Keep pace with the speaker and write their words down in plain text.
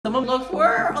Some of the looks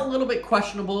were a little bit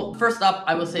questionable. First up,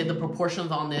 I will say the proportions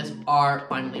on this are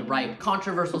finally right.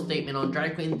 Controversial statement on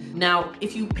drag queens. Now,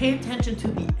 if you pay attention to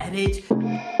the edit,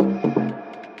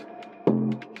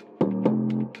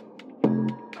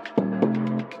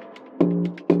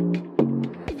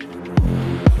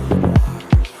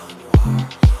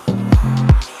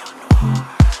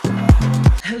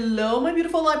 hello, my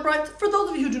beautiful light brights. For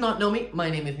those of you who do not know me, my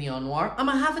name is Neon Noire. I'm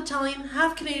a half Italian,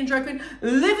 half Canadian drag queen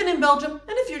living in Belgium.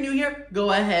 And if you're new here,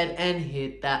 go ahead and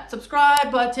hit that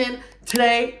subscribe button.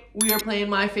 Today, we are playing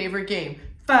my favorite game,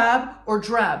 FAB or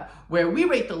DRAB, where we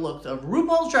rate the looks of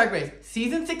RuPaul's Drag Race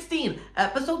Season 16,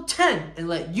 Episode 10, and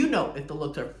let you know if the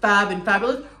looks are fab and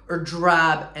fabulous or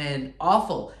drab and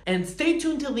awful. And stay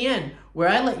tuned till the end, where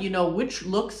I let you know which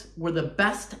looks were the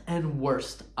best and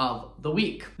worst of the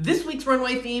week. This week's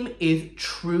runway theme is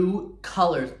True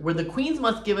Colors, where the queens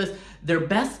must give us their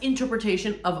best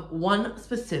interpretation of one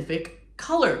specific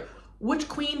color. Which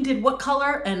queen did what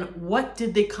color and what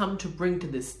did they come to bring to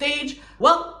this stage?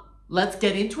 Well, let's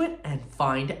get into it and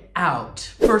find out.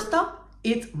 First up,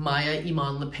 it's Mhi'ya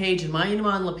Iman LePage, and Mhi'ya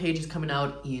Iman LePage is coming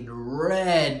out in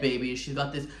red, baby. She's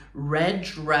got this red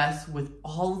dress with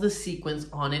all the sequins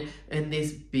on it and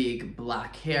this big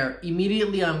black hair.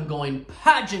 Immediately, I'm going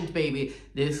pageant, baby.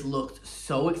 This looks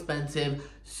so expensive,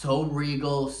 so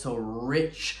regal, so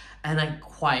rich, and I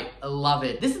quite love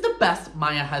it. This is the best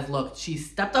Mhi'ya has looked. She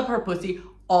stepped up her pussy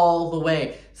all the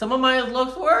way. Some of Mhi'ya's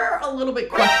looks were a little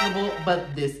bit questionable,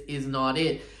 but this is not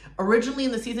it. Originally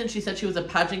in the season, she said she was a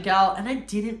pageant gal, and I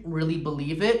didn't really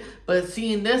believe it. But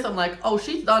seeing this, I'm like, oh,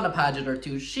 she's done a pageant or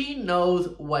two. She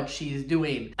knows what she's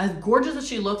doing. As gorgeous as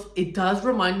she looks, it does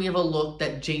remind me of a look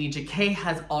that Geneva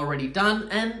has already done,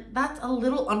 and that's a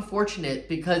little unfortunate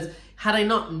because had I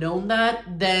not known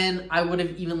that, then I would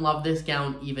have even loved this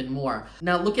gown even more.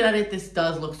 Now, looking at it, this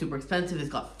does look super expensive. It's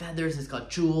got feathers, it's got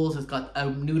jewels, it's got a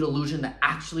nude illusion that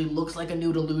actually looks like a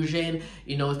nude illusion.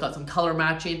 You know, it's got some color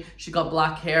matching. She's got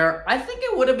black hair. I think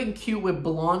it would have been cute with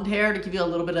blonde hair to give you a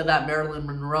little bit of that Marilyn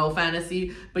Monroe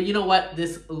fantasy. But you know what?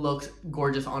 This looks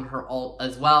gorgeous on her all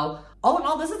as well. All in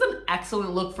all, this is an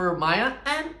excellent look for Mhi'ya,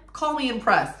 and call me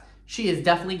impressed. She is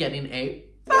definitely getting a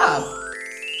FAB.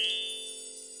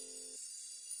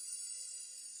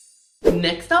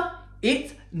 Next up,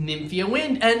 it's Nymphia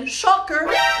Wind, and shocker,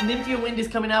 Nymphia Wind is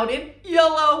coming out in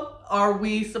yellow. Are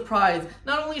we surprised?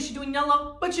 Not only is she doing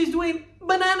yellow, but she's doing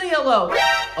banana yellow.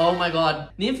 Oh my god.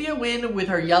 Nymphia Wind with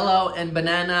her yellow and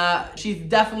banana, she's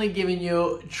definitely giving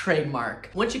you trademark.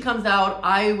 When she comes out,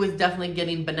 I was definitely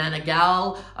getting banana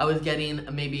gal. I was getting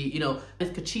maybe, you know, Miss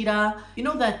Cachita. You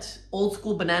know that old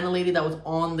school banana lady that was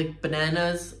on the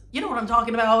bananas? You know what I'm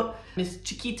talking about? Miss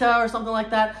Chiquita or something like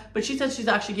that. But she said she's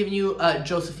actually giving you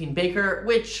Josephine Baker,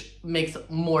 which makes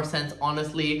more sense,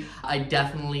 honestly. I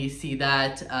definitely see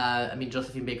that. I mean,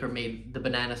 Josephine Baker made the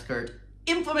banana skirt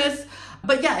infamous.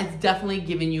 But yeah, it's definitely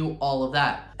giving you all of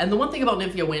that. And the one thing about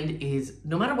Nymphia Wind is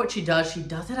no matter what she does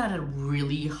it at a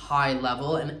really high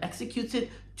level and executes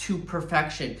it to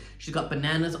perfection. She's got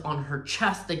bananas on her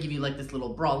chest that give you like this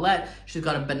little bralette. She's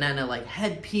got a banana like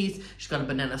headpiece. She's got a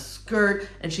banana skirt,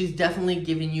 and she's definitely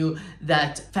giving you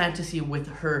that fantasy with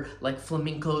her like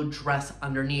flamenco dress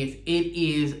underneath. It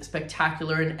is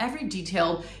spectacular, and every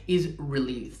detail is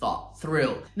really thought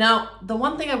through. Now, the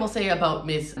one thing I will say about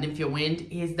Miss Nymphia Wind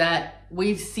is that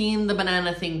we've seen the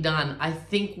banana thing done. I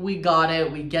think we got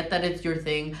it. We get that it's your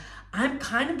thing. I'm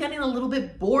kind of getting a little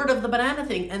bit bored of the banana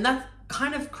thing, and that's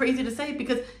kind of crazy to say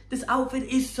because this outfit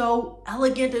is so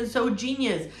elegant and so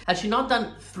genius. Had she not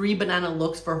done 3 banana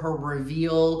looks for her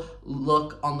reveal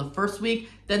look on the first week,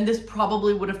 then this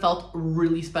probably would have felt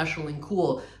really special and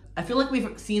cool. I feel like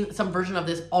we've seen some version of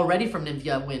this already from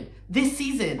Nymphia Wind this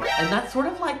season, and that's sort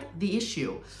of like the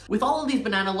issue. With all of these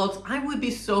banana looks, I would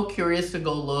be so curious to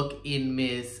go look in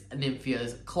Miss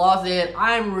Nymphia's closet.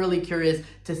 I'm really curious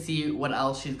to see what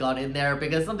else she's got in there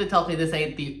because something tells me this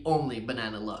ain't the only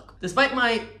banana look. Despite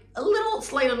my a little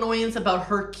slight annoyance about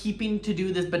her keeping to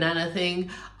do this banana thing,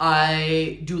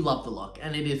 I do love the look,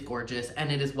 and it is gorgeous,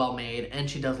 and it is well made, and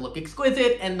she does look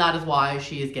exquisite, and that is why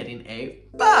she is getting a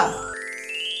FAB.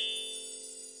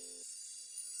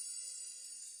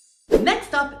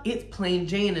 Next up, it's Plain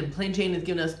Jane, and Plain Jane is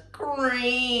giving us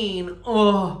green.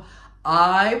 Oh,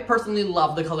 I personally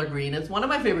love the color green. It's one of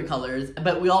my favorite colors,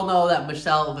 but we all know that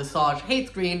Michelle Visage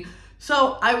hates green,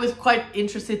 so I was quite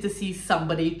interested to see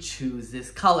somebody choose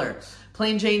this color.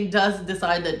 Plain Jane does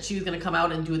decide that she's gonna come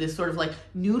out and do this sort of like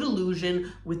nude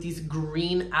illusion with these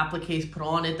green appliques put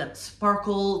on it that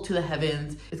sparkle to the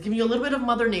heavens. It's giving you a little bit of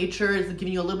Mother Nature. It's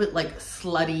giving you a little bit like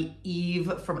slutty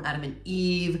Eve from Adam and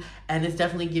Eve. And it's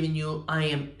definitely giving you I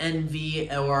am Envy,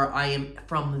 or I am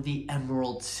from the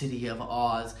Emerald City of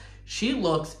Oz. She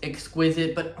looks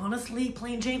exquisite, but honestly,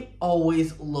 Plain Jane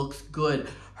always looks good.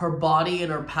 Her body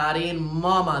and her padding,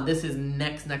 mama, this is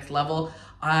next level.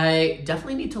 I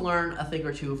definitely need to learn a thing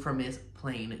or two from Miss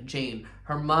Plain Jane.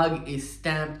 Her mug is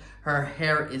stamped, her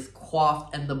hair is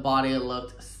coiffed, and the body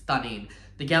looked stunning.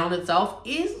 The gown itself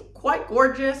is quite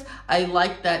gorgeous. I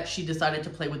like that she decided to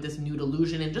play with this nude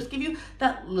illusion and just give you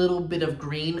that little bit of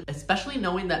green, especially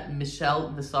knowing that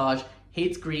Michelle Visage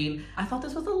hates green. I thought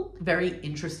this was a very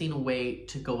interesting way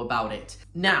to go about it.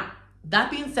 Now,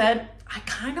 that being said, I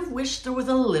kind of wish there was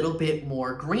a little bit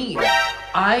more green.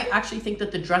 I actually think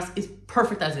that the dress is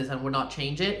perfect as is and would not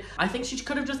change it. I think she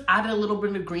could have just added a little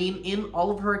bit of green in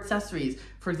all of her accessories.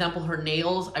 For example, her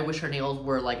nails, I wish her nails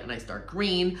were like a nice dark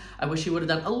green. I wish she would have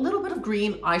done a little bit of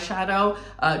green eyeshadow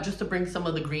just to bring some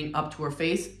of the green up to her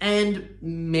face, and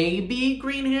maybe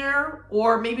green hair,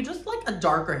 or maybe just like a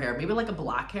darker hair, maybe like a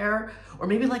black hair, or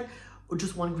maybe like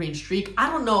just one green streak. I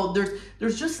don't know.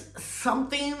 There's just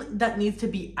something that needs to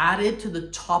be added to the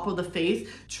top of the face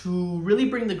to really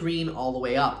bring the green all the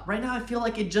way up. Right now, I feel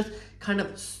like it just kind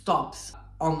of stops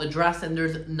on the dress and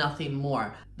there's nothing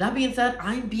more. That being said,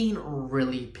 I'm being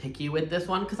really picky with this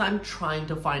one because I'm trying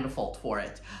to find a fault for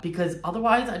it. Because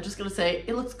otherwise, I'm just gonna say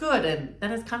it looks good, and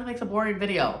then it kind of makes a boring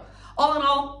video. All in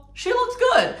all, she looks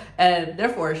good, and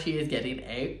therefore she is getting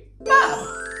a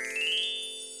FAB.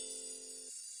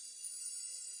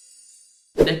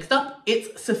 Next up,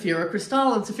 it's Sapphira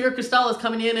Cristál, and Sapphira Cristál is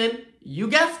coming in, you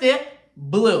guessed it,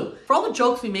 blue. For all the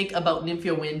jokes we make about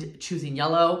Nymphia Wind choosing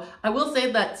yellow, I will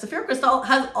say that Sapphira Cristál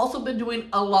has also been doing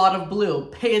a lot of blue.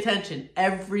 Pay attention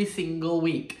every single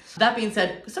week. That being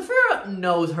said, Sapphira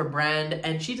knows her brand,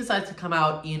 and she decides to come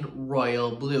out in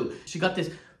royal blue. She got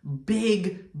this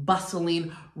big,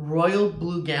 bustling royal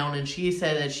blue gown, and she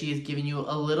said that she is giving you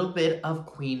a little bit of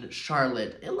Queen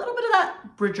Charlotte, a little bit of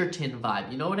that Bridgerton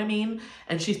vibe, you know what I mean?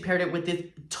 And she's paired it with this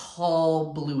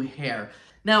tall blue hair.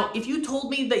 Now, if you told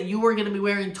me that you were going to be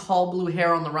wearing tall blue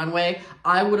hair on the runway,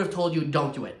 I would have told you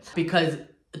don't do it, because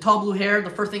tall blue hair, the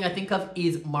first thing I think of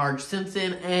is Marge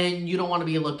Simpson, and you don't want to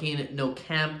be looking no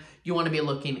camp, you want to be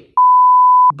looking.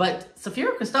 But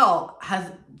Sapphira Cristál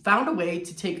has found a way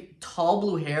to take tall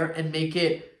blue hair and make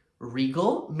it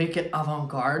regal, make it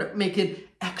avant-garde, make it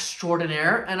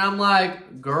extraordinaire. And I'm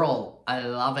like, girl, I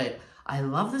love it. I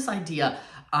love this idea.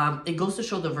 It goes to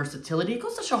show the versatility. It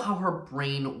goes to show how her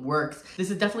brain works.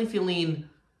 This is definitely feeling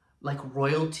like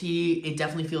royalty. It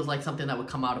definitely feels like something that would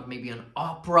come out of maybe an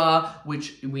opera,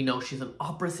 which we know she's an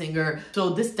opera singer.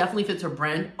 So this definitely fits her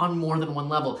brand on more than one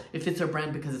level. It fits her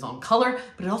brand because it's on color,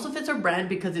 but it also fits her brand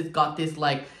because it's got this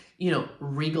like, you know,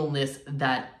 regalness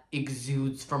that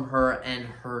exudes from her and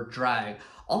her drag.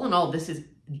 All in all, this is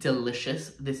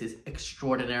delicious. This is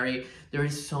extraordinary. There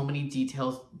is so many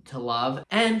details to love.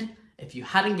 And if you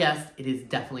hadn't guessed, it is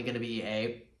definitely going to be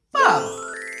a FAB.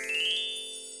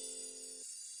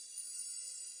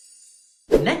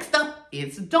 Next up,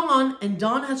 it's Dawn, and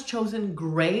Dawn has chosen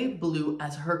gray blue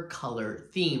as her color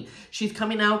theme. She's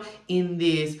coming out in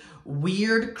this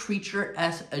weird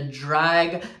creature-esque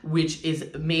drag, which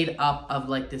is made up of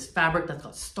like this fabric that's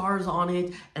got stars on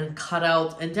it and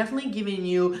cutouts, and definitely giving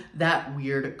you that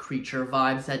weird creature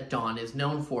vibes that Dawn is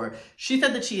known for. She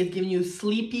said that she is giving you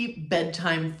sleepy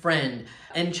bedtime friend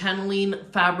and channeling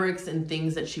fabrics and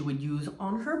things that she would use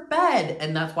on her bed,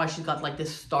 and that's why she's got like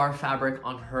this star fabric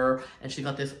on her, and she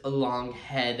got this long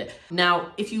head.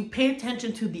 Now, if you pay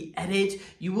attention to the edit,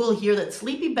 you will hear that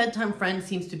sleepy bedtime friend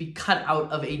seems to be cut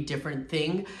out of a different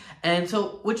thing, and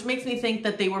so which makes me think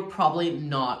that they were probably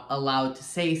not allowed to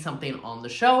say something on the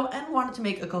show and wanted to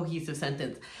make a cohesive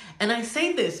sentence. And I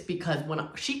say this because when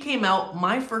she came out,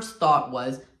 my first thought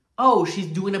was, oh, she's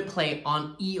doing a play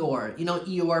on Eeyore. You know,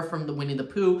 Eeyore from the Winnie the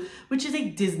Pooh, which is a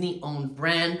Disney-owned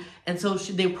brand, and so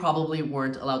they probably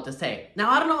weren't allowed to say. Now,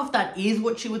 I don't know if that is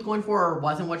what she was going for or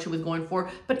wasn't what she was going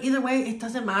for, but either way, it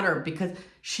doesn't matter because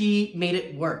she made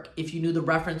it work if you knew the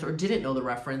reference or didn't know the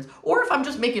reference, or if I'm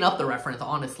just making up the reference,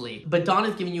 honestly. But Dawn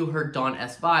is giving you her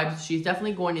Dawn-esque vibes. She's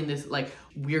definitely going in this like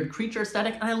weird creature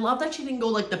aesthetic, and I love that she didn't go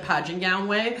like the pageant gown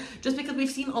way, just because we've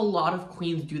seen a lot of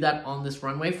queens do that on this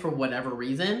runway for whatever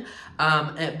reason.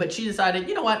 But she decided,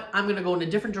 you know what, I'm gonna go in a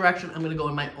different direction, I'm gonna go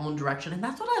in my own direction, and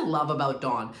that's what I love about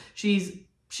Dawn. She's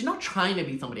she's not trying to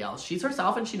be somebody else. She's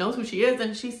herself and she knows who she is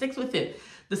and she sticks with it.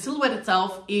 The silhouette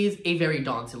itself is a very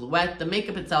Dawn silhouette. The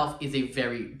makeup itself is a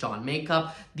very Dawn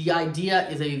makeup. The idea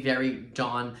is a very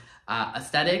Dawn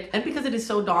aesthetic. And because it is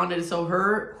so Dawn, it is so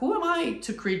her, who am I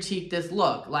to critique this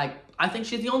look? Like, I think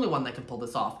she's the only one that can pull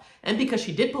this off. And because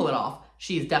she did pull it off,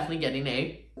 she is definitely getting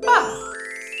a FAB.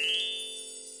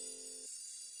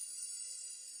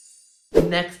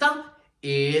 Next up,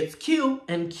 it's Q,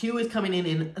 and Q is coming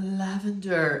in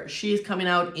lavender. She is coming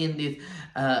out in this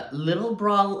little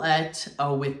bralette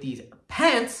with these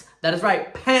pants. That is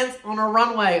right, pants on a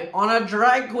runway, on a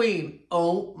drag queen.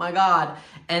 Oh my god.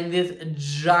 And this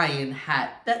giant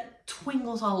hat that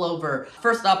twingles all over.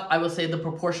 First up, I will say the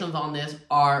proportions on this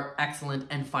are excellent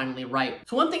and finally right.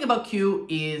 So one thing about Q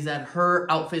is that her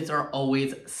outfits are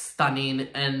always stunning,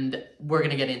 and we're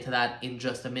gonna get into that in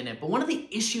just a minute. But one of the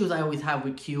issues I always have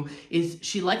with Q is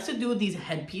she likes to do these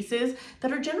headpieces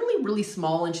that are generally really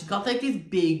small, and she's got like these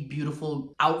big,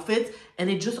 beautiful outfits, and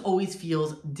it just always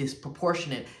feels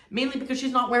disproportionate, mainly because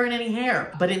she's not wearing any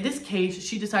hair. But in this case,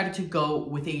 she decided to go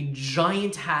with a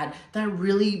giant hat that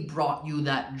really brought you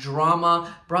that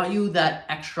drama, brought you that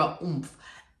extra oomph,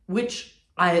 which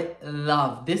I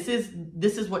love. This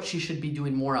is what she should be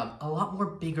doing more of, a lot more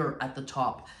bigger at the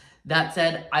top. That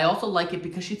said, I also like it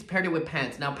because she's paired it with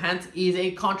pants. Now, pants is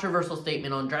a controversial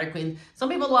statement on drag queens. Some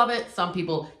people love it, some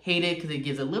people hate it because it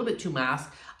gives a little bit too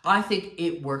mask. I think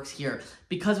it works here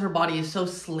because her body is so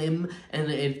slim and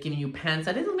it's giving you pants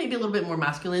that is maybe a little bit more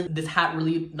masculine. This hat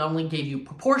really not only gave you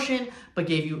proportion, but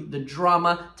gave you the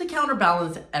drama to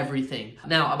counterbalance everything.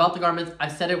 Now, about the garments,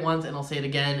 I've said it once and I'll say it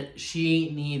again.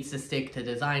 She needs to stick to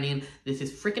designing. This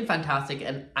is freaking fantastic,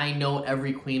 and I know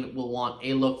every queen will want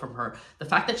a look from her. The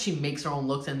fact that she makes her own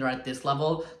looks and they're at this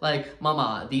level, like,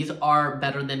 mama, these are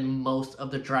better than most of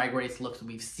the Drag Race looks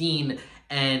we've seen,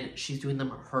 and she's doing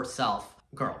them herself.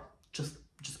 Girl, just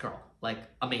girl, like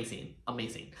amazing,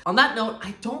 amazing. On that note,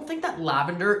 I don't think that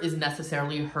lavender is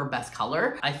necessarily her best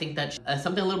color. I think that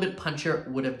something a little bit punchier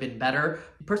would have been better.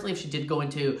 Personally, if she did go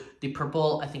into the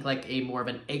purple, I think like a more of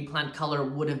an eggplant color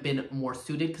would have been more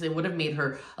suited because it would have made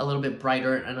her a little bit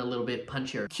brighter and a little bit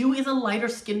punchier. Q is a lighter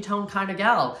skin tone kind of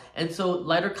gal, and so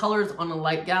lighter colors on a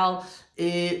light gal,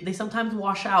 they sometimes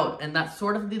wash out, and that's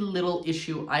sort of the little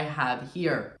issue I have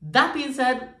here. That being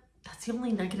said, that's the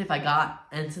only negative I got.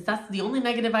 And since that's the only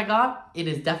negative I got, it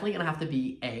is definitely gonna have to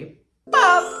be a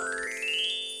FAB.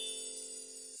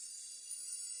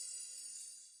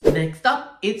 Next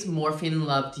up, it's Morphine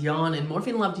Love Dion, and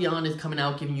Morphine Love Dion is coming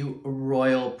out giving you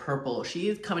royal purple. She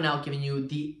is coming out giving you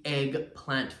the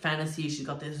eggplant fantasy. She's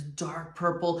got this dark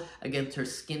purple against her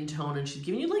skin tone, and she's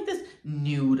giving you like this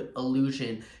nude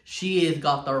illusion. She has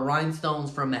got the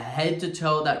rhinestones from head to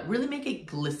toe that really make it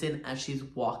glisten as she's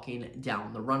walking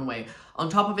down the runway. On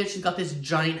top of it, she's got this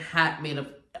giant hat made of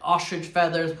ostrich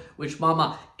feathers, which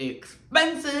mama,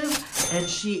 expensive, and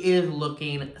she is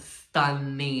looking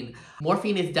stunning.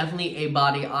 Morphine is definitely a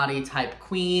body type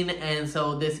queen, and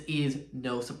so this is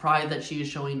no surprise that she is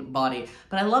showing body.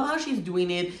 But I love how she's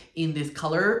doing it in this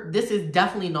color. This is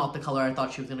definitely not the color I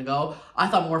thought she was gonna go. I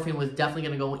thought Morphine was definitely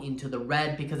gonna go into the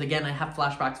red because, again, I have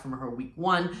flashbacks from her week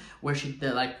 1 where she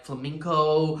did like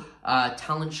flamenco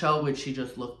talent show, which she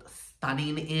just looked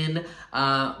stunning in.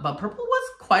 But purple was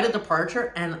quite a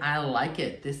departure, and I like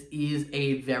it. This is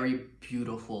a very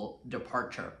beautiful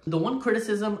departure. The one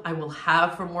criticism I will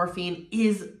have for Morphine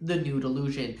is the nude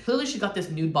illusion. Clearly she got this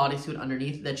nude bodysuit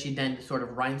underneath that she then sort of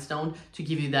rhinestoned to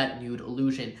give you that nude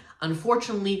illusion.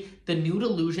 Unfortunately, the nude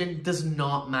illusion does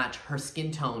not match her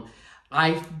skin tone.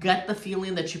 I get the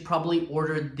feeling that she probably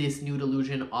ordered this nude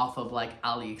illusion off of like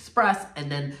AliExpress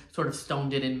and then sort of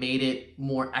stoned it and made it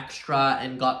more extra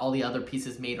and got all the other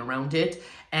pieces made around it.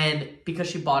 And because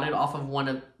she bought it off of one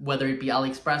of, whether it be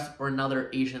AliExpress or another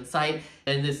Asian site,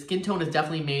 and the skin tone is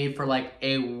definitely made for like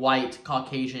a white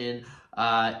Caucasian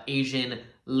Asian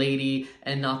lady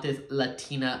and not this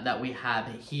Latina that we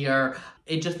have here.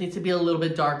 It just needs to be a little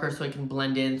bit darker so it can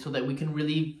blend in so that we can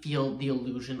really feel the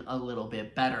illusion a little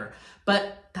bit better.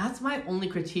 But that's my only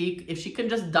critique. If she could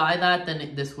just dye that,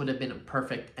 then this would have been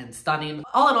perfect and stunning.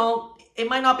 All in all, it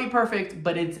might not be perfect,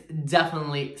 but it's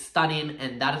definitely stunning,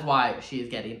 and that is why she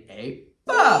is getting a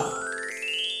FAB.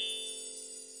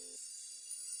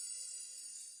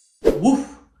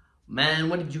 Woof. Man,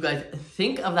 what did you guys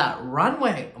think of that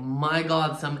runway? My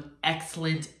God, some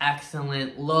excellent,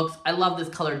 excellent looks. I love this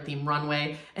colored theme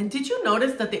runway. And did you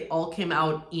notice that they all came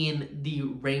out in the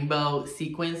rainbow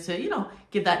sequence to, you know,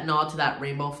 give that nod to that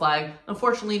rainbow flag?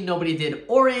 Unfortunately, nobody did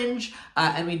orange,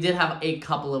 and we did have a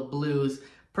couple of blues.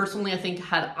 Personally, I think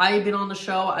had I been on the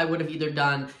show, I would have either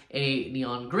done a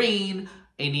neon green,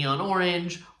 a neon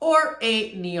orange, or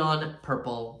a neon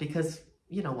purple, because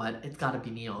you know what? It's gotta be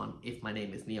neon if my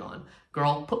name is Neon.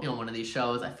 Girl, put me on one of these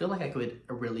shows. I feel like I could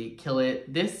really kill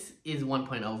it. This is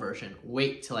 1.0 version.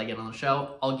 Wait till I get on the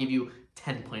show. I'll give you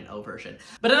 10.0 version.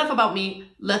 But enough about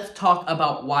me. Let's talk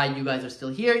about why you guys are still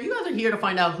here. You guys are here to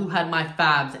find out who had my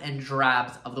fabs and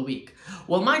drabs of the week.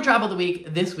 Well, my drab of the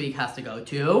week this week has to go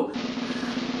to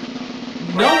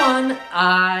no one.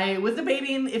 I was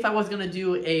debating if I was going to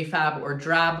do a fab or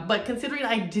drab, but considering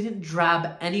I didn't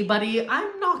drab anybody,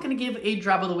 I'm not going to give a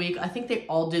drab of the week. I think they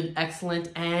all did excellent,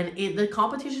 and the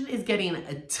competition is getting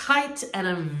tight, and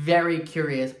I'm very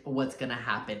curious what's going to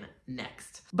happen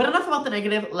next. But enough about the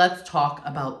negative, let's talk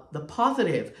about the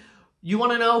positive. You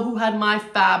want to know who had my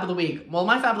fab of the week? Well,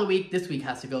 my fab of the week this week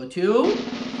has to go to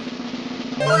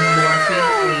Morphine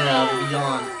Love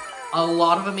Dion. A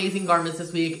lot of amazing garments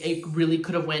this week. It really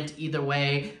could have went either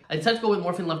way. I decided to go with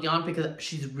Morphine Love Dion because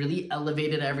she's really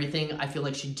elevated everything. I feel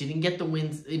like she didn't get the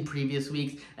wins in previous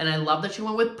weeks. And I love that she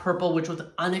went with purple, which was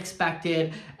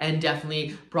unexpected and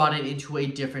definitely brought it into a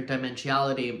different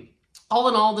dimensionality. All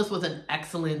in all, this was an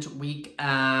excellent week.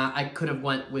 I could have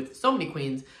went with so many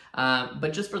queens,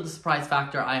 but just for the surprise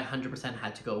factor, I 100%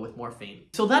 had to go with Morphine.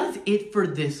 So that is it for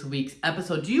this week's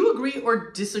episode. Do you agree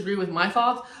or disagree with my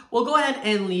thoughts? Well, go ahead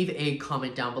and leave a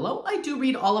comment down below. I do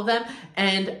read all of them,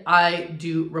 and I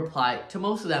do reply to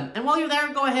most of them. And while you're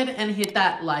there, go ahead and hit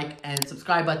that like and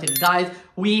subscribe button. Guys,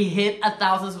 we hit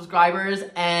 1,000 subscribers,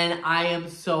 and I am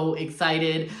so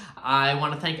excited. I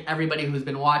want to thank everybody who's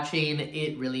been watching.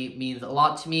 It really means a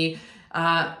lot to me.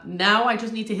 Now I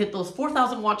just need to hit those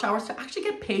 4,000 watch hours to actually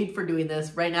get paid for doing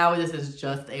this. Right now, this is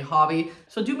just a hobby.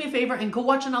 So do me a favor and go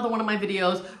watch another one of my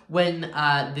videos when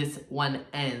this one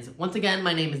ends. Once again,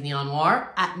 my name is Neon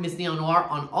Noire, at Miss Neon Noire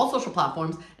on all social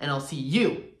platforms, and I'll see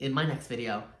you in my next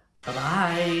video.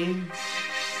 Bye-bye.